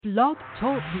Blog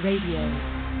Talk Radio.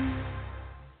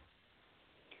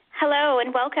 Hello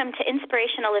and welcome to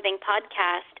Inspirational Living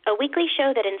Podcast, a weekly show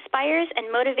that inspires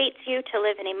and motivates you to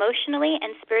live an emotionally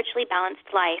and spiritually balanced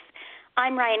life.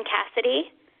 I'm Ryan Cassidy.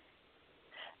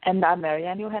 And I'm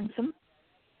Marianne Johansson.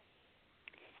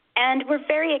 And we're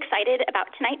very excited about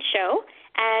tonight's show,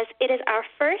 as it is our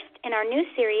first in our new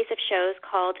series of shows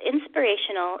called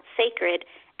Inspirational, Sacred,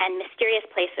 and Mysterious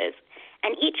Places.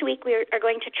 And each week we are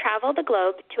going to travel the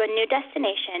globe to a new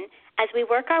destination as we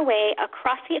work our way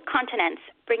across the continents,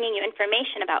 bringing you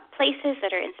information about places that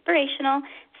are inspirational,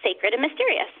 sacred, and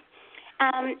mysterious.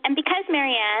 And because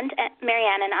Marianne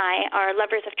and I are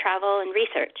lovers of travel and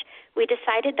research, we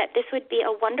decided that this would be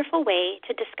a wonderful way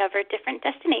to discover different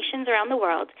destinations around the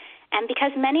world. And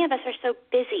because many of us are so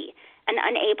busy and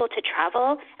unable to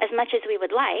travel as much as we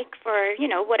would like for,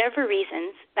 whatever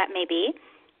reasons that may be,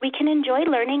 we can enjoy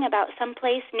learning about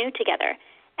someplace new together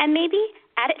and maybe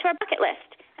add it to our bucket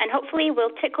list. And hopefully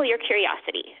we'll tickle your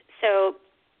curiosity. So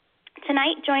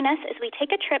tonight, join us as we take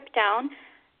a trip down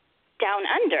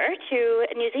under to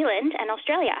New Zealand and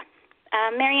Australia.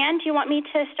 Marianne, do you want me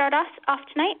to start us off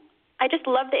tonight? I just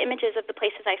love the images of the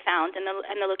places I found and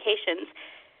the locations.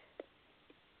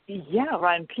 Yeah,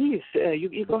 Ryan, please,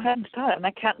 you go ahead and start. And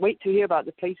I can't wait to hear about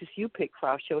the places you pick for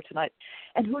our show tonight.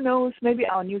 And who knows, maybe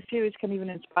our new series can even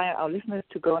inspire our listeners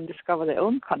to go and discover their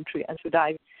own country as we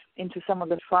dive into some of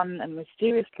the fun and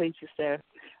mysterious places there.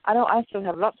 I know I still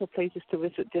have lots of places to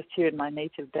visit just here in my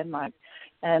native Denmark.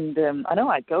 And I know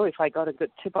I'd go if I got a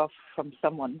good tip-off from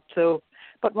someone.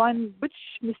 But Ryan, which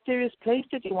mysterious place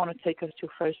did you want to take us to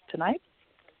first tonight?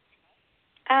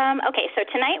 Okay, so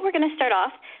tonight we're going to start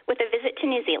off with a visit to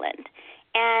New Zealand.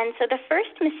 And so the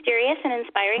first mysterious and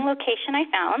inspiring location I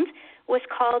found was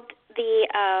called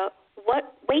the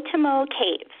Waitomo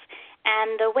Caves.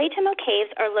 And the Waitomo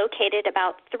Caves are located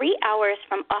about 3 hours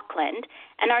from Auckland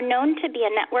and are known to be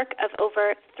a network of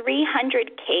over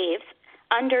 300 caves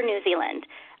under New Zealand.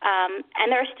 And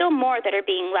there are still more that are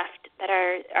being left, that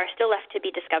are still left to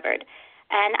be discovered.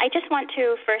 And I just want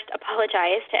to first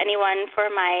apologize to anyone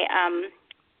for my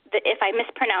if I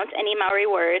mispronounce any Maori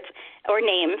words or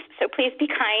names, so please be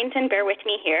kind and bear with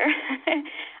me here.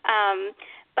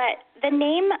 But the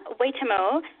name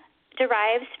Waitomo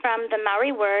derives from the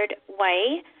Maori word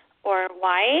wai, or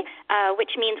wai,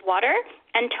 which means water,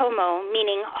 and tomo,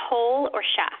 meaning hole or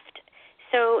shaft.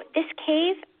 So this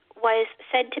cave was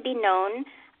said to be known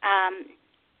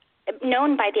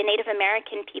by the Native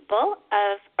American people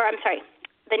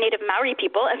the Native Maori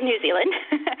people of New Zealand,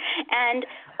 and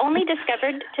only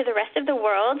discovered to the rest of the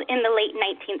world in the late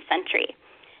 19th century.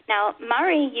 Now,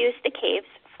 Maori used the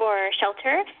caves for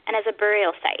shelter and as a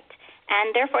burial site,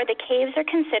 and therefore the caves are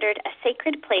considered a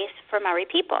sacred place for Maori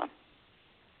people.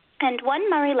 And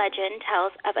one Maori legend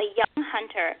tells of a young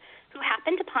hunter who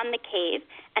happened upon the cave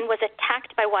and was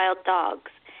attacked by wild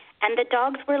dogs, and the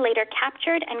dogs were later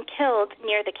captured and killed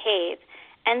near the cave.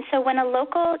 And so when a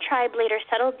local tribe later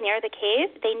settled near the cave,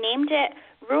 they named it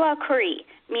Ruakuri,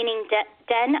 meaning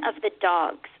den of the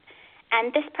dogs.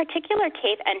 And this particular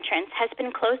cave entrance has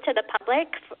been closed to the public,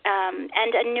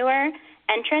 and a newer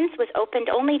entrance was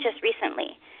opened only just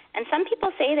recently. And some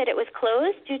people say that it was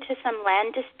closed due to some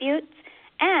land disputes,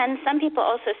 and some people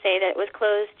also say that it was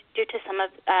closed due to some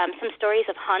stories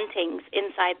of hauntings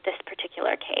inside this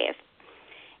particular cave.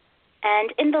 And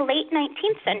in the late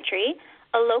 19th century,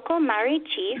 a local Maori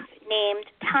chief named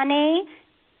Tane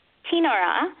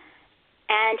Tinora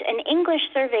and an English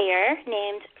surveyor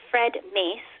named Fred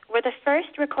Mace were the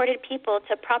first recorded people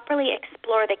to properly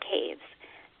explore the caves.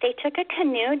 They took a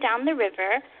canoe down the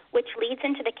river, which leads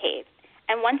into the cave,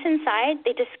 and once inside,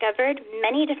 they discovered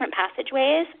many different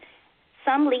passageways,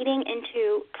 some leading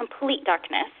into complete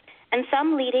darkness, and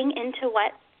some leading into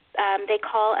what they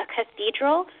call a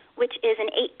cathedral, which is an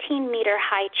 18-meter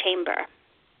high chamber.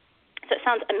 So it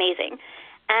sounds amazing.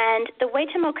 And the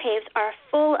Waitomo Caves are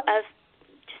full of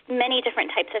just many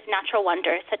different types of natural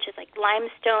wonders, such as like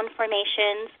limestone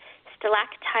formations,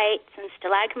 stalactites and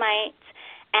stalagmites,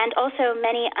 and also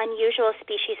many unusual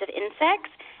species of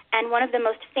insects. And one of the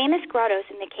most famous grottos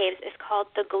in the caves is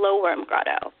called the Glowworm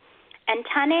Grotto. And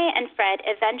Tane and Fred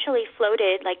eventually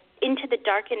floated into the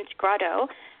darkened grotto,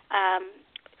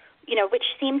 which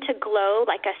seemed to glow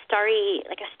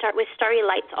with starry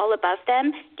lights all above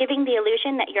them, giving the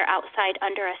illusion that you're outside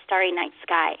under a starry night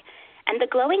sky. And the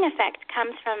glowing effect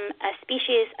comes from a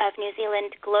species of New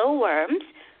Zealand glowworms,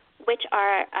 which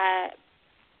are a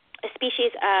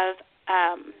species of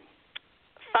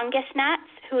fungus gnats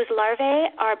whose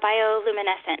larvae are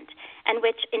bioluminescent and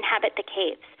which inhabit the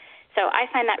caves. So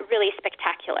I find that really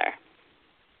spectacular.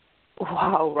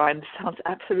 Wow, Ryan, sounds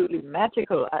absolutely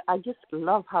magical. I just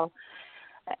love how,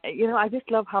 I just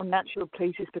love how natural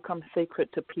places become sacred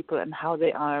to people and how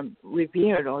they are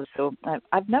revered also.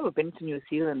 I've never been to New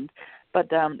Zealand, but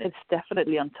it's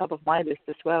definitely on top of my list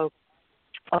as well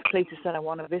of places that I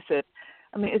want to visit.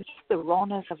 I mean, it's just the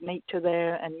rawness of nature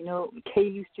there, and,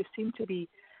 caves just seem to be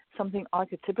something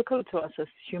archetypical to us as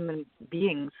human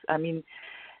beings. I mean,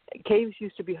 caves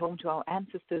used to be home to our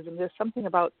ancestors, and there's something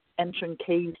about entering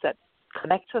caves that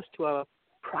connects us to our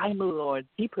primal or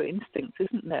deeper instincts,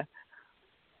 isn't there?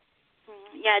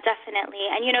 Yeah, definitely.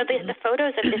 And, the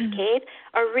photos of this cave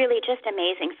are really just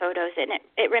amazing photos. And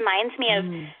it reminds me of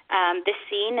this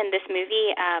scene in this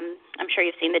movie. I'm sure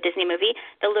you've seen the Disney movie,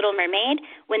 The Little Mermaid,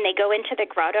 when they go into the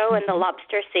grotto and the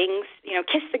lobster sings,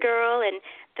 kiss the girl. And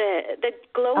the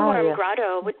glowworm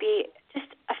grotto would be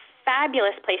just a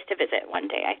fabulous place to visit one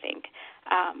day, I think.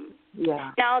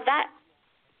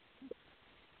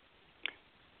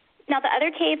 Now, the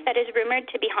other cave that is rumored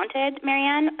to be haunted,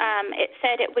 Marianne, it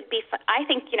said it would be. I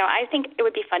think it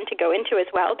would be fun to go into as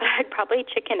well, but I'd probably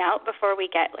chicken out before we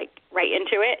get right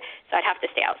into it, so I'd have to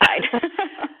stay outside.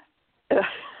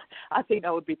 I think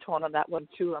I would be torn on that one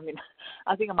too. I mean,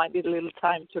 I think I might need a little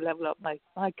time to level up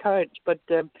my courage, but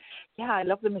I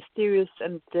love the mysterious,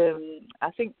 and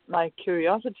I think my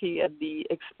curiosity and the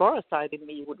explorer side in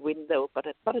me would win, though. But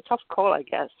a tough call, I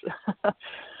guess.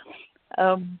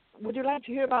 Would you like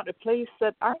to hear about a place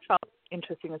that I found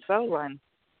interesting as well, Ryan?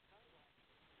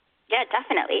 Yeah,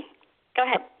 definitely. Go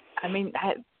ahead. I mean,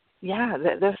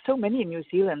 there's so many in New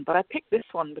Zealand, but I picked this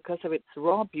one because of its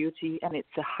raw beauty, and it's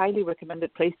a highly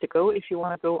recommended place to go if you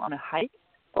want to go on a hike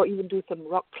or even do some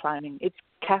rock climbing. It's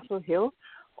Castle Hill,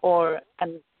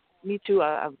 and me too,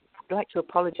 I'd like to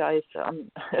apologize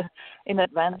in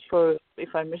advance for if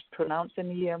I mispronounce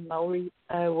any Maori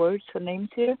words or names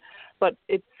here, but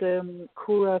it's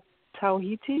Kura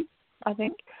Tauhiti, I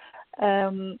think,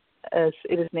 as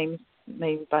it is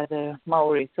named by the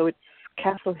Maori. So it's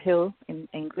Castle Hill in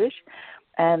English,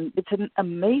 and it's an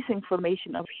amazing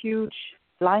formation of huge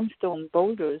limestone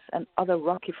boulders and other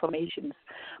rocky formations.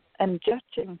 And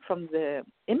judging from the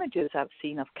images I've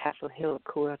seen of Castle Hill,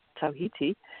 Kura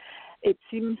Tauhiti, it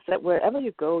seems that wherever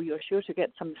you go, you're sure to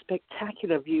get some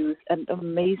spectacular views and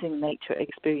amazing nature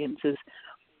experiences.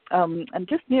 And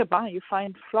just nearby, you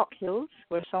find Flock Hills,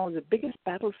 where some of the biggest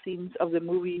battle scenes of the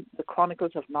movie The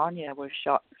Chronicles of Narnia were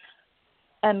shot.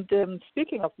 And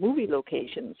speaking of movie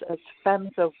locations, as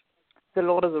fans of the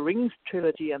Lord of the Rings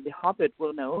trilogy and The Hobbit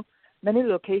will know, many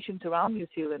locations around New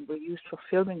Zealand were used for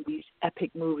filming these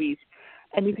epic movies.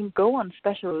 And you can go on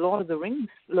special Lord of the Rings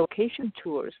location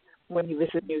tours when you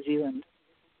visit New Zealand.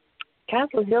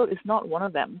 Castle Hill is not one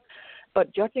of them,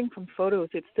 but judging from photos,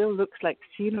 it still looks like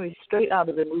scenery straight out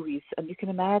of the movies, and you can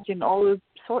imagine all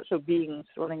sorts of beings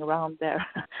running around there.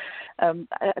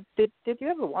 Did you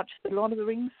ever watch the Lord of the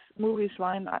Rings movies,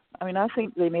 Ryan? I mean, I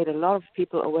think they made a lot of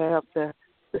people aware of the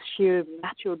sheer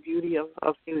natural beauty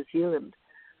of New Zealand.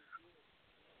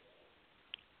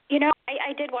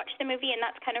 I did watch the movie, and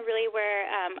that's kind of really where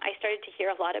I started to hear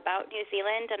a lot about New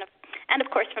Zealand, and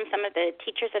of course from some of the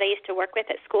teachers that I used to work with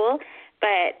at school.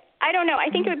 But I don't know. I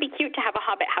think it would be cute to have a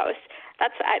Hobbit house.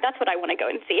 That's what I want to go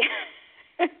and see.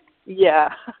 Yeah,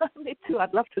 me too.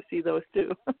 I'd love to see those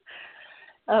too.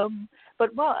 But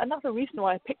another reason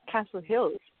why I picked Castle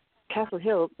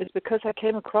Hill is because I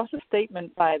came across a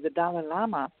statement by the Dalai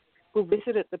Lama, who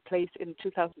visited the place in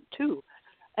 2002.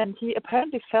 And he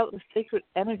apparently felt the sacred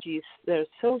energies there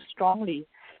so strongly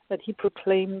that he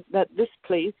proclaimed that this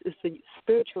place is the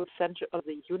spiritual center of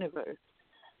the universe.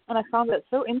 And I found that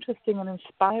so interesting and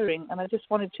inspiring, and I just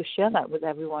wanted to share that with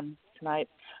everyone tonight.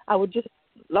 I would just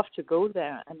love to go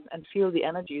there and feel the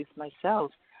energies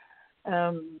myself.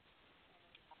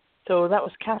 So that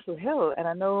was Castle Hill, and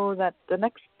I know that the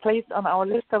next place on our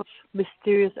list of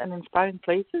mysterious and inspiring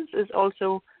places is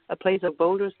also a place of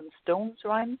boulders and stones.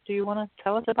 Ryan, do you want to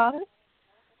tell us about it?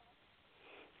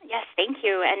 Yes, thank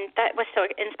you. And that was so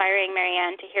inspiring,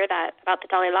 Marianne, to hear that about the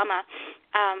Dalai Lama.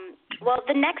 Well,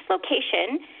 the next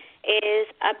location is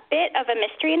a bit of a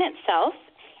mystery in itself,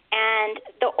 and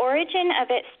the origin of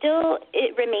it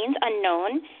remains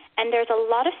unknown, and there's a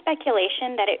lot of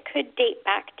speculation that it could date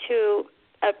back to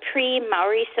a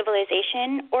pre-Maori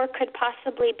civilization, or could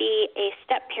possibly be a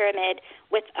step pyramid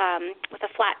with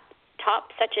a flat top,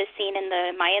 such as seen in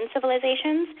the Mayan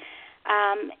civilizations.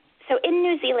 So in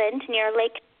New Zealand, near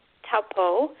Lake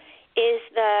Taupo, is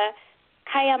the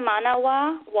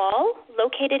Kaimanawa Wall,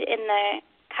 located in the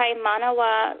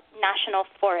Kaimanawa National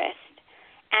Forest.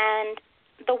 And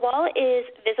the wall is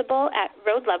visible at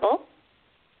road level,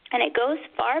 And it goes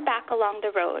far back along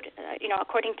the road,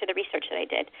 according to the research that I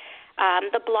did.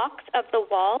 The blocks of the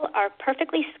wall are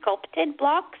perfectly sculpted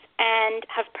blocks and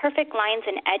have perfect lines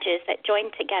and edges that join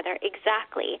together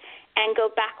exactly and go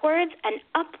backwards and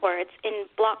upwards in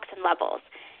blocks and levels.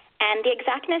 And the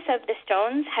exactness of the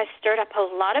stones has stirred up a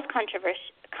lot of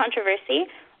controversy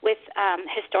with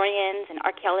historians and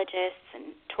archaeologists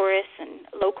and tourists and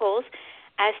locals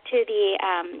as to the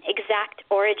exact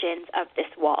origins of this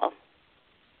wall.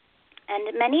 And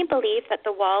many believe that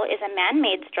the wall is a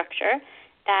man-made structure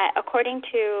that, according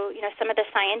to some of the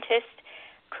scientists,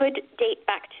 could date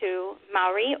back to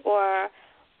Maori or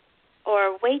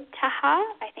Waitaha,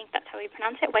 I think that's how we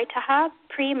pronounce it, Waitaha,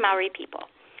 pre-Maori people.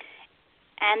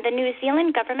 And the New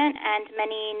Zealand government and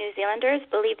many New Zealanders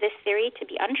believe this theory to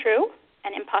be untrue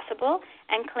and impossible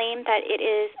and claim that it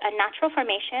is a natural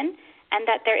formation and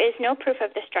that there is no proof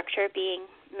of the structure being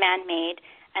man-made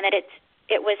and that it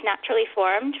was naturally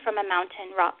formed from a mountain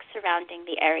rock surrounding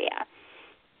the area.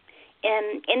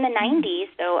 In the 90s,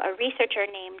 though, a researcher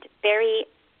named Barry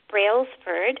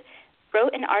Brailsford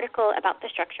wrote an article about the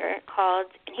structure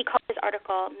and he called his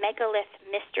article Megalith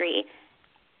Mystery,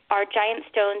 Are Giant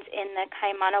Stones in the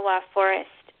Kaimanawa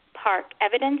Forest Park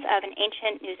Evidence of an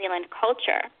Ancient New Zealand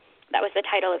Culture? That was the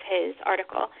title of his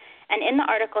article. And in the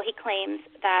article, he claims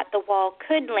that the wall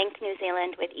could link New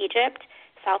Zealand with Egypt,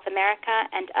 South America,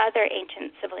 and other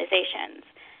ancient civilizations.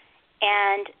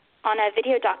 And on a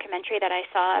video documentary that I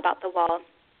saw about the wall,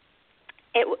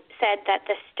 it said that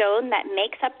the stone that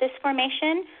makes up this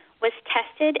formation was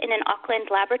tested in an Auckland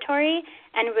laboratory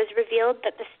and was revealed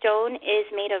that the stone is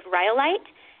made of rhyolite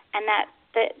and that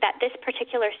this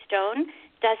particular stone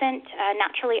doesn't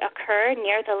naturally occur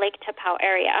near the Lake Tapau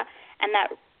area, and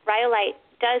that rhyolite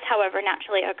does, however,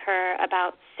 naturally occur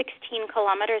about 16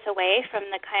 kilometers away from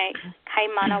the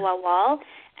Kaimanawa Wall,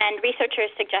 and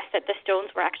researchers suggest that the stones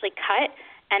were actually cut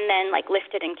and then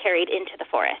lifted and carried into the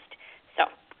forest. So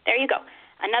there you go.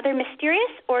 Another mysterious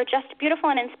or just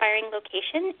beautiful and inspiring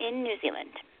location in New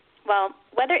Zealand. Well,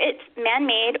 whether it's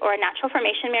man-made or a natural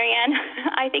formation, Marianne,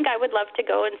 I think I would love to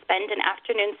go and spend an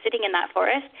afternoon sitting in that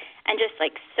forest and just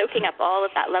soaking up all of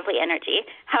that lovely energy.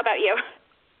 How about you?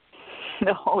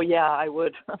 Oh yeah, I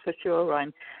would for sure,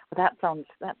 Ryan. That sounds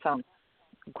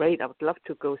great. I would love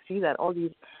to go see that. All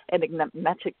these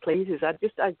enigmatic places.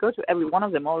 I'd go to every one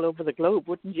of them all over the globe,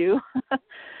 wouldn't you?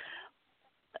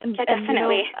 Yeah,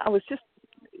 definitely. I was just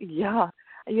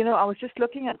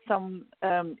looking at some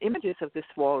images of this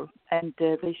wall, and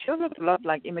they showed a lot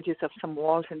like images of some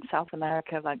walls in South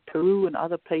America, like Peru and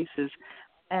other places.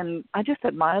 And I just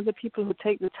admire the people who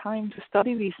take the time to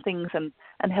study these things and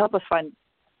help us find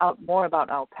out more about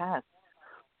our past.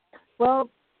 Well,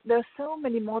 there are so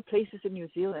many more places in New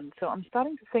Zealand, so I'm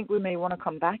starting to think we may want to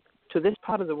come back to this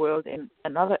part of the world in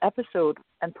another episode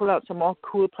and pull out some more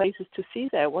cool places to see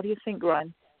there. What do you think,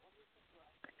 Ryan?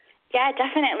 Yeah,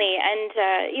 definitely. And,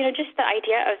 just the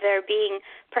idea of there being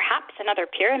perhaps another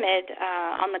pyramid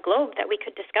on the globe that we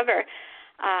could discover,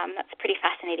 that's pretty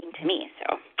fascinating to me.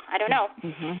 So I don't know.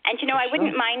 Mm-hmm. And, I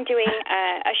wouldn't mind doing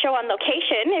a show on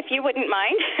location if you wouldn't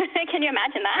mind. Can you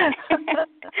imagine that?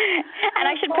 And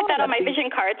I should put that on my vision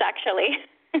cards, actually.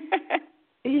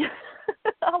 Yeah,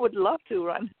 I would love to,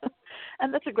 Ryan.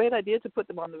 And that's a great idea to put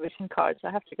them on the vision cards.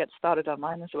 I have to get started on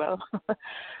mine as well.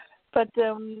 But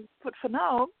for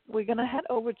now, we're going to head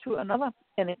over to another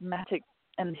enigmatic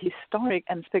and historic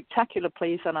and spectacular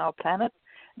place on our planet,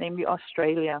 namely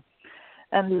Australia.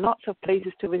 And lots of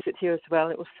places to visit here as well.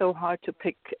 It was so hard to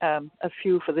pick a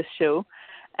few for this show.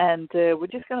 And we're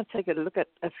just going to take a look at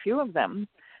a few of them.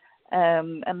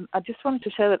 And I just wanted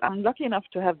to share that I'm lucky enough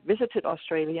to have visited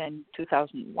Australia in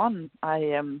 2001.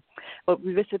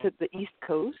 We visited the East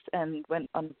Coast and went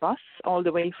on a bus all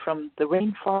the way from the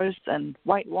rainforests and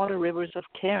whitewater rivers of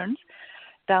Cairns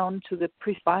down to the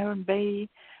Prince Byron Bay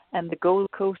and the Gold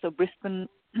Coast of Brisbane,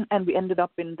 and we ended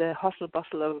up in the hustle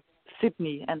bustle of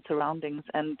Sydney and surroundings.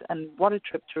 And what a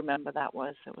trip to remember that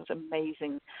was. It was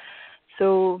amazing.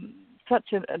 So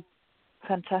such a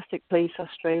fantastic place,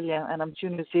 Australia, and I'm sure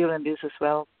New Zealand is as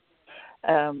well.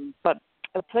 But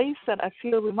a place that I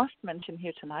feel we must mention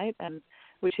here tonight, and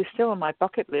which is still on my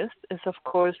bucket list, is of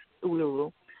course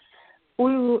Uluru.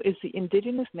 Uluru is the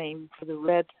indigenous name for the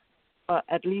red,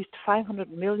 at least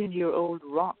 500 million year old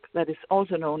rock that is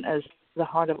also known as the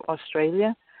heart of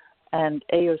Australia, and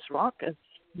Ayers Rock, as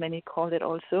many call it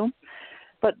also.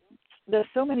 But there's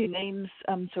so many names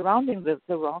surrounding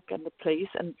the rock and the place,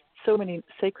 and so many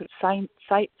sacred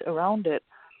sites around it.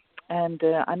 And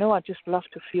I know I'd just love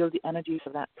to feel the energies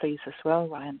of that place as well,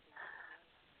 Ryan.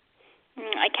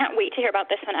 I can't wait to hear about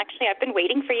this one. Actually, I've been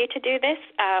waiting for you to do this.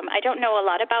 I don't know a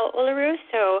lot about Uluru,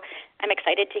 so I'm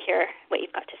excited to hear what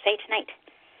you've got to say tonight.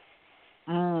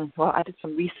 Well, I did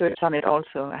some research on it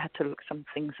also. I had to look some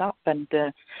things up.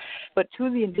 But to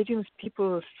the indigenous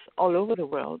peoples all over the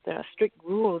world, there are strict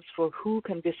rules for who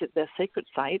can visit their sacred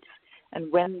sites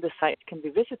and when the site can be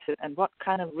visited and what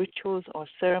kind of rituals or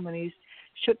ceremonies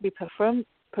should be performed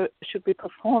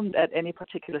at any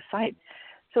particular site.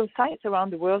 So sites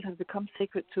around the world have become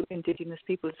sacred to indigenous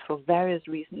peoples for various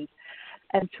reasons.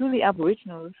 And to the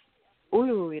Aboriginals,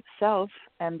 Uluru itself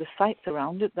and the sites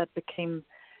around it that became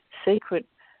sacred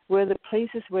were the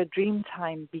places where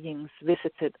Dreamtime beings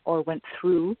visited or went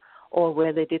through or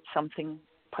where they did something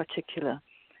particular.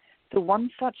 The one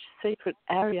such sacred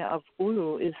area of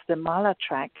Uluru is the Mala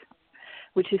Track,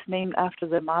 which is named after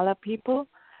the Mala people,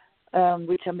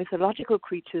 which are mythological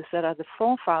creatures that are the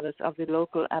forefathers of the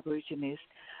local Aborigines.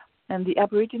 And the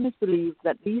Aborigines believe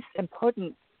that these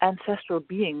important ancestral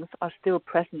beings are still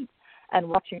present and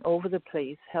watching over the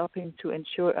place, helping to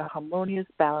ensure a harmonious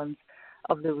balance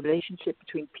of the relationship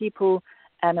between people,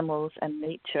 animals, and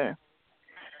nature.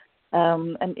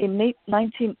 And in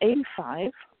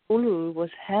 1985, Uluru was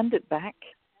handed back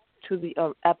to the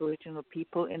Aboriginal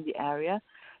people in the area,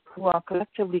 who are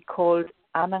collectively called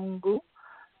Anangu,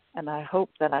 and I hope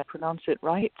that I pronounced it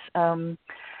right, and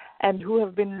who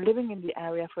have been living in the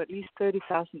area for at least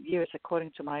 30,000 years,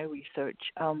 according to my research.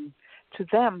 To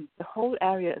them, the whole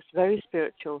area is very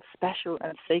spiritual, special,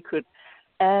 and sacred,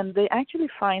 and they actually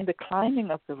find the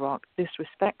climbing of the rock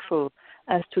disrespectful,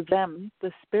 as to them,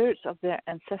 the spirits of their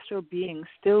ancestral beings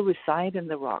still reside in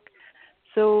the rock.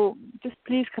 So just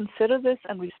please consider this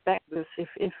and respect this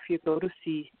if you go to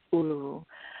see Uluru.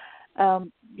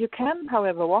 You can,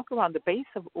 however, walk around the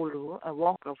base of Uluru, a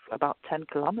walk of about 10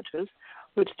 kilometers,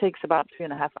 which takes about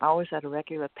 3.5 hours at a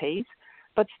regular pace,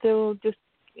 but still just,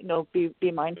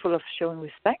 be mindful of showing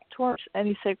respect towards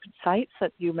any sacred sites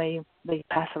that you may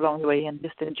pass along the way, and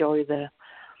just enjoy the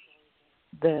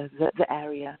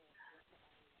area.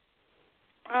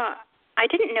 I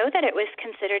didn't know that it was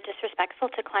considered disrespectful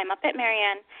to climb up it,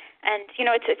 Marianne. And,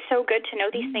 it's so good to know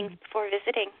these things before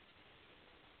visiting.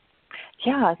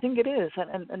 Yeah, I think it is.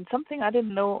 And something I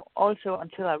didn't know also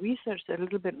until I researched it a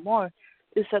little bit more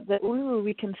is that the Uluru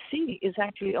we can see is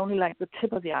actually only like the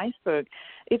tip of the iceberg.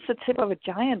 It's the tip of a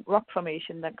giant rock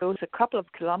formation that goes a couple of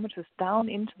kilometers down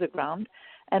into the ground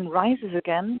and rises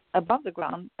again above the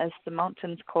ground as the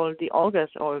mountains called the Olgas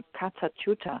or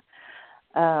Katachuta,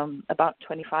 about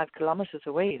 25 kilometers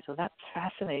away. So that's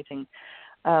fascinating.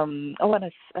 And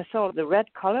I saw the red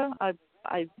color.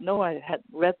 I know I had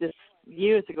read this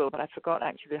years ago, but I forgot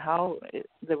actually how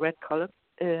the red color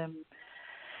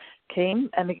came,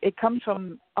 and it comes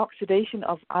from oxidation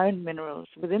of iron minerals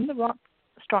within the rock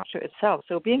structure itself.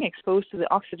 So being exposed to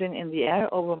the oxygen in the air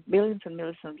over millions and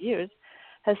millions of years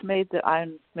has made the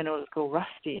iron minerals go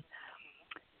rusty.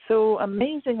 So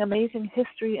amazing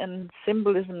history and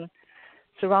symbolism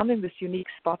surrounding this unique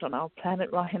spot on our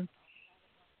planet, Ryan.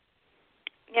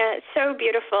 Yeah, it's so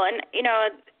beautiful. And,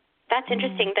 that's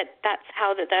interesting that's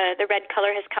how the red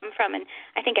color has come from. And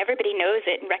I think everybody knows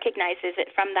it and recognizes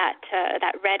it from that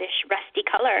reddish, rusty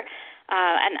color.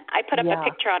 And I put up a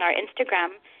picture on our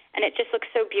Instagram, and it just looks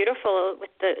so beautiful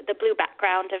with the blue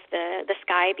background of the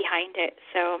sky behind it.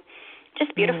 So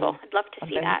just beautiful. I'd love to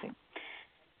see that.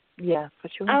 Yeah, for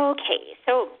sure. Okay,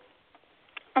 so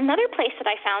another place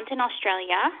that I found in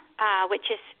Australia,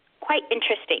 which is quite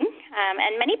interesting,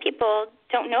 and many people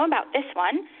don't know about this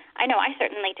one. I know I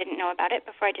certainly didn't know about it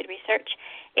before I did research.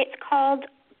 It's called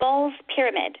Bull's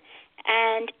Pyramid,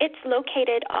 and it's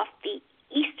located off the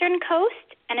eastern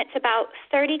coast, and it's about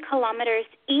 30 kilometers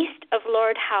east of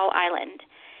Lord Howe Island.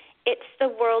 It's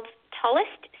the world's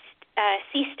tallest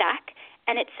sea stack,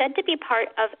 and it's said to be part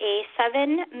of a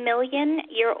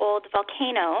 7-million-year-old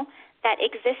volcano that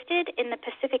existed in the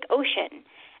Pacific Ocean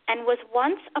and was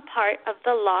once a part of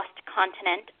the lost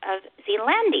continent of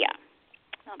Zealandia.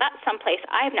 Now, that's someplace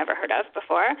I've never heard of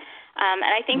before, and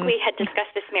I think we had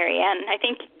discussed this, Marianne. I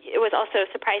think it was also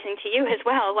surprising to you as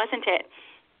well, wasn't it?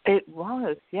 It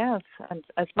was, yes. And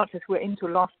as much as we're into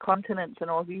lost continents and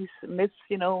all these myths,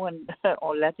 and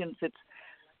or legends,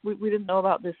 we didn't know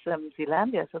about this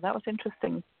Zealandia, so that was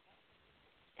interesting.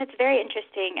 It's very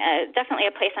interesting. Definitely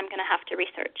a place I'm going to have to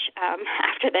research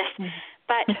after this.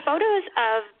 But photos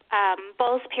of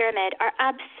Bull's Pyramid are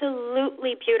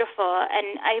absolutely beautiful,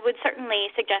 and I would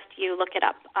certainly suggest you look it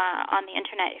up on the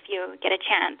internet if you get a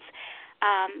chance.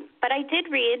 But I did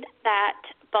read that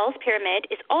Bull's Pyramid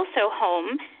is also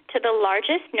home to the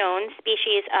largest known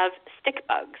species of stick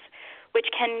bugs,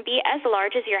 which can be as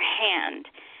large as your hand.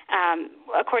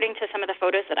 according to some of the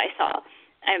photos that I saw.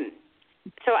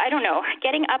 So I don't know.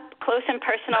 Getting up close and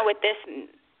personal with this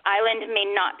island may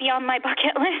not be on my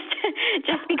bucket list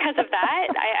just because of that.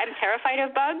 I'm terrified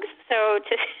of bugs, so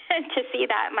to see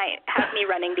that might have me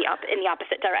running in the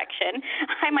opposite direction.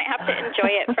 I might have to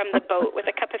enjoy it from the boat with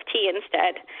a cup of tea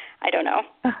instead. I don't know.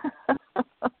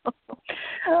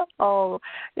 Oh,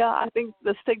 yeah, I think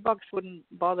the stick bugs wouldn't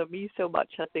bother me so much,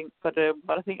 I think, but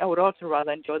I think I would also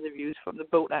rather enjoy the views from the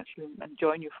boat, actually, and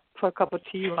join you for a cup of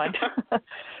tea, right?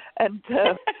 And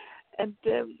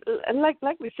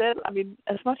like we said, I mean,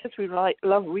 as much as we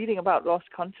love reading about lost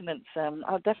continents,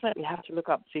 I'll definitely have to look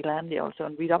up Zealandia also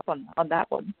and read up on that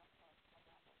one.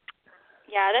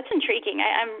 Yeah, that's intriguing.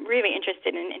 I'm really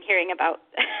interested in hearing about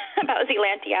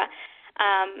Zealandia.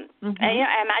 I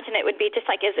imagine it would be just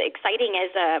like as exciting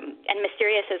as and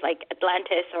mysterious as like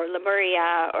Atlantis or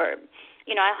Lemuria, or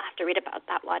I'll have to read about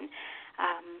that one.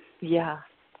 Yeah,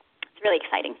 it's really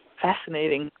exciting.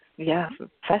 Fascinating. Yeah,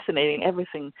 fascinating,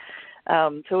 everything.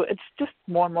 So it's just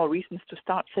more and more reasons to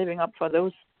start saving up for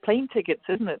those plane tickets,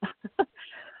 isn't it?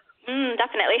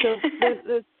 Definitely.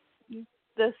 So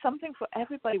there's something for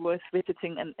everybody worth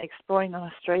visiting and exploring in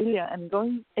Australia, and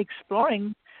going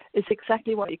exploring is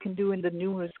exactly what you can do in the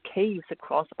numerous caves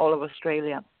across all of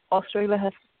Australia. Australia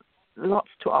has lots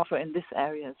to offer in this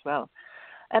area as well.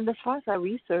 And as far as I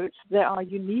researched, there are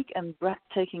unique and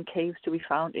breathtaking caves to be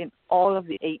found in all of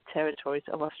the 8 territories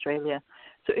of Australia.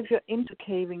 So if you're into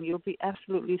caving, you'll be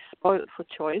absolutely spoiled for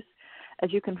choice,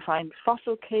 as you can find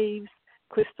fossil caves,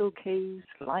 crystal caves,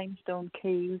 limestone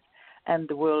caves, and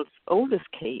the world's oldest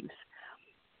caves.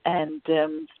 And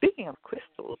speaking of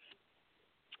crystals,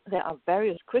 there are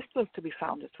various crystals to be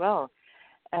found as well,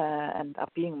 and are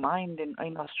being mined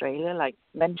in Australia. Like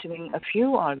mentioning a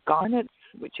few are garnets,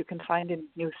 which you can find in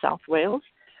New South Wales,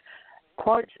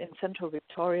 quartz in central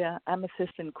Victoria,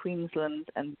 amethyst in Queensland,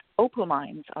 and opal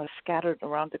mines are scattered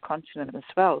around the continent as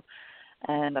well.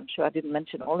 And I'm sure I didn't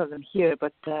mention all of them here,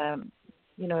 but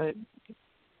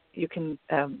you can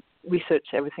research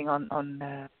everything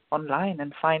online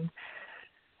and find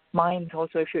mines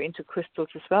also if you're into crystals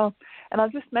as well. And I'll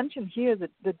just mention here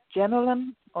that the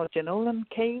Jenolan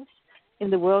Caves in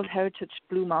the World Heritage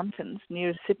Blue Mountains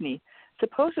near Sydney,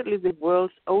 supposedly the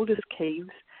world's oldest caves,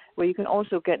 where you can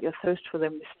also get your thirst for the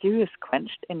mysterious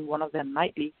quenched in one of their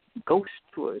nightly ghost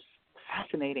tours.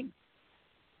 Fascinating.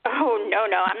 Oh, no,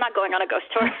 I'm not going on a ghost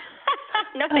tour.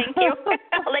 No, thank you.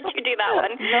 I'll let you do that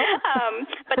one. No?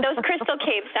 But those crystal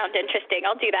caves sound interesting.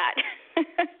 I'll do that.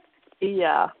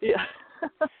 Yeah.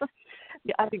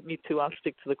 Yeah, I think me too. I'll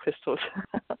stick to the crystals.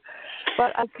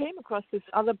 But I came across this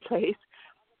other place,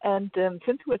 and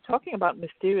since we're talking about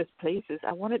mysterious places,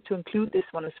 I wanted to include this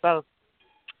one as well.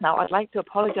 Now, I'd like to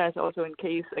apologize also in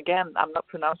case, again, I'm not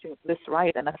pronouncing this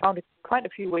right, and I found quite a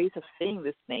few ways of saying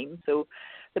this name. So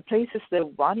the place is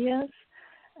the Wanias,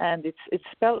 and it's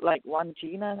spelled like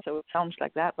Wangina, so it sounds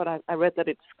like that, but I read that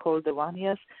it's called the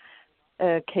Wanias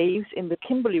Caves in the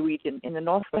Kimberley region in the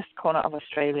northwest corner of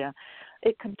Australia.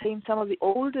 It contains some of the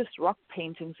oldest rock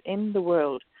paintings in the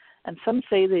world, and some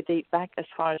say they date back as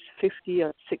far as 50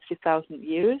 or 60,000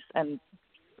 years, and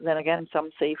then again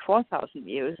some say 4,000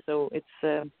 years, so it's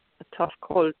a tough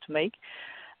call to make.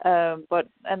 But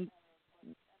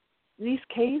these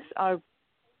caves are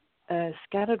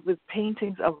scattered with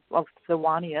paintings of the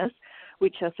Wanias,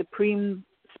 which are supreme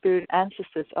spirit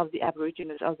ancestors of the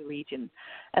Aborigines of the region,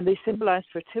 and they symbolize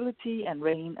fertility and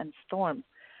rain and storm.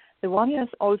 The Wanias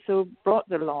also brought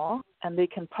the law, and they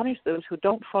can punish those who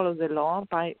don't follow the law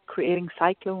by creating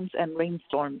cyclones and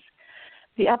rainstorms.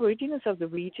 The Aborigines of the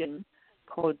region,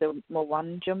 called the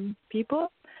Mwandjum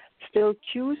people, still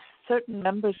choose certain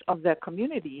members of their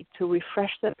community to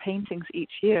refresh their paintings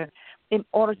each year in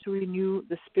order to renew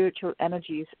the spiritual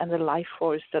energies and the life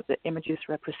force that the images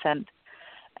represent.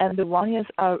 And the Wanias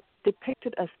are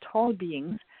depicted as tall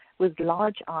beings with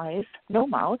large eyes, no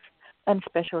mouth, and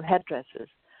special headdresses.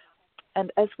 And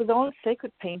as with all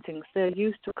sacred paintings, they're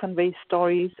used to convey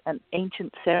stories and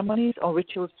ancient ceremonies or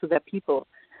rituals to their people.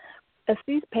 As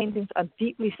these paintings are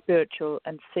deeply spiritual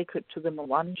and sacred to the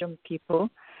Mwandjum people,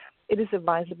 it is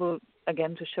advisable,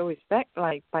 again, to show respect,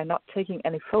 like by not taking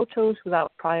any photos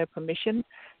without prior permission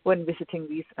when visiting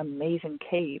these amazing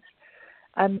caves.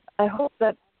 And I hope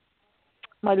that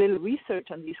my little research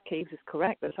on these caves is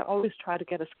correct, as I always try to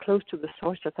get as close to the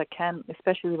source as I can,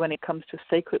 especially when it comes to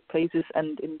sacred places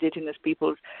and indigenous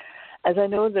peoples, as I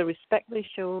know the respect they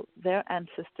show their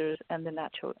ancestors and the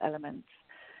natural elements.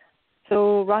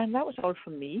 So, Ryan, that was all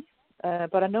from me,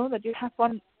 but I know that you have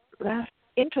one last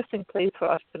interesting place for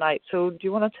us tonight, so do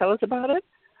you want to tell us about it?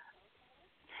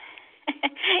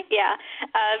 Yeah.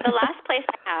 The last place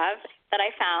I have that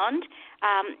I found,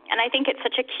 and I think it's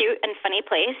such a cute and funny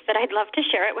place that I'd love to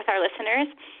share it with our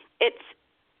listeners.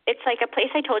 It's like a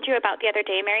place I told you about the other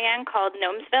day, Marianne, called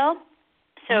Gnomesville.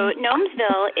 So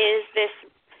Gnomesville is this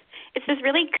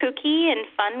really kooky and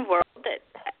fun world that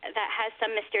has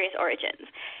some mysterious origins.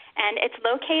 And it's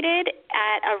located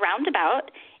at a roundabout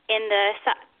in the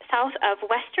south of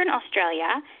Western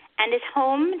Australia and is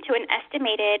home to an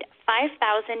estimated 5,000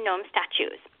 gnome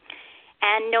statues.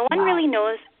 And no one really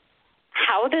knows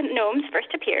how the gnomes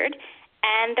first appeared,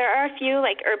 and there are a few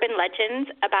urban legends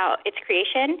about its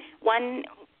creation. One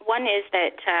is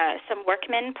that some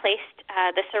workmen placed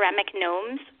the ceramic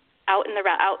gnomes out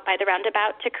by the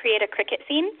roundabout to create a cricket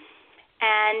scene.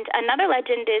 And another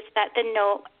legend is that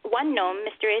one gnome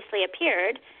mysteriously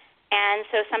appeared, and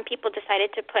so some people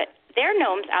decided to put their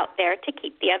gnomes out there to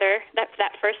keep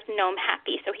that first gnome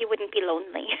happy so he wouldn't be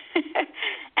lonely.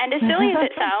 And as silly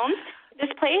as it sounds, this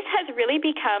place has really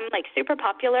become super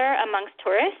popular amongst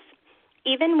tourists,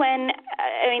 even when,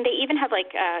 they even have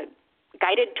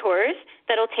guided tours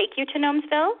that'll take you to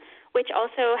Gnomesville, which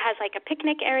also has a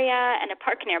picnic area and a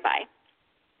park nearby.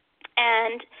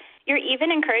 And you're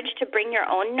even encouraged to bring your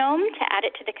own gnome to add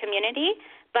it to the community,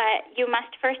 but you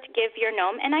must first give your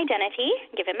gnome an identity,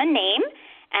 give him a name,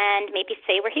 and maybe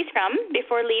say where he's from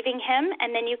before leaving him,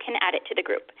 and then you can add it to the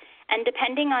group. And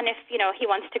depending on if, he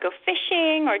wants to go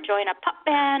fishing or join a pup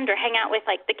band or hang out with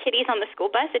the kiddies on the school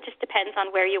bus, it just depends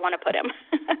on where you want to put him.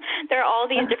 There are all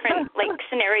these different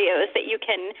scenarios that you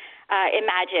can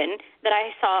imagine that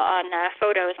I saw on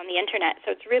photos on the internet.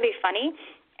 So it's really funny,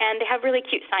 and they have really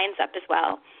cute signs up as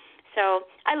well. So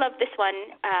I love this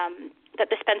one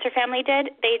that the Spencer family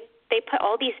did. They put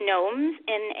all these gnomes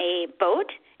in a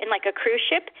boat, in a cruise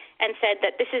ship, and said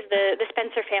that this is the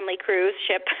Spencer family cruise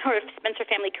ship, or Spencer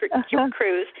family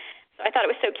cruise. So I thought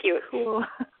it was so cute. Cool.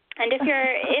 And if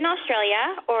you're in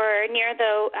Australia or near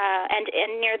the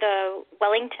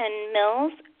Wellington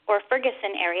Mills or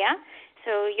Ferguson area,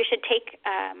 so you should take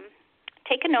a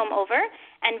gnome over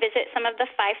and visit some of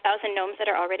the 5,000 gnomes that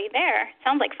are already there.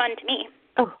 Sounds like fun to me.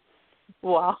 Oh,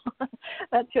 wow.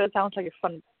 That sure sounds like a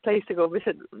fun place to go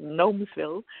visit,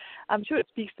 Gnomesville. I'm sure it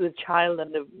speaks to the child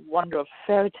and the wonder of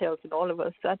fairy tales in all of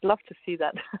us. I'd love to see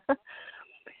that.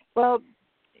 Well,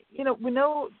 we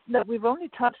know that we've only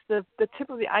touched the tip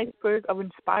of the iceberg of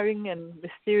inspiring and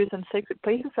mysterious and sacred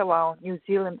places of our New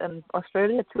Zealand and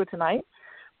Australia tour tonight.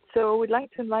 So we'd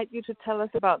like to invite you to tell us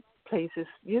about places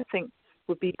you think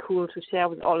would be cool to share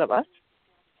with all of us.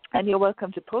 And you're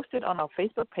welcome to post it on our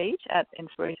Facebook page at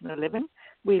Inspirational Living.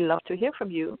 We love to hear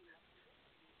from you.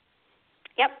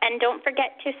 Yep, and don't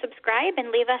forget to subscribe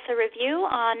and leave us a review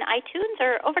on iTunes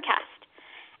or Overcast.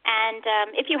 And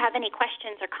if you have any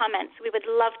questions or comments, we would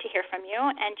love to hear from you,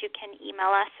 and you can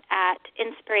email us at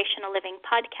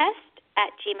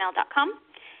inspirationallivingpodcast@gmail.com.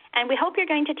 And we hope you're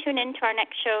going to tune in to our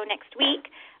next show next week,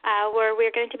 where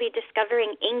we're going to be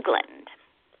discovering England.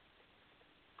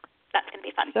 That's going to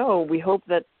be fun. So we hope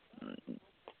that,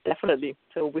 definitely.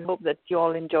 So we hope that you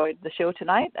all enjoyed the show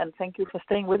tonight, and thank you for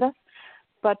staying with us.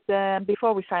 But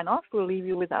before we sign off, we'll leave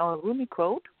you with our Rumi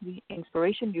quote: the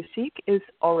inspiration you seek is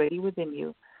already within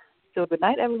you. So good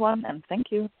night, everyone, and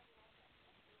thank you.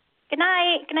 Good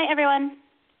night. Good night, everyone.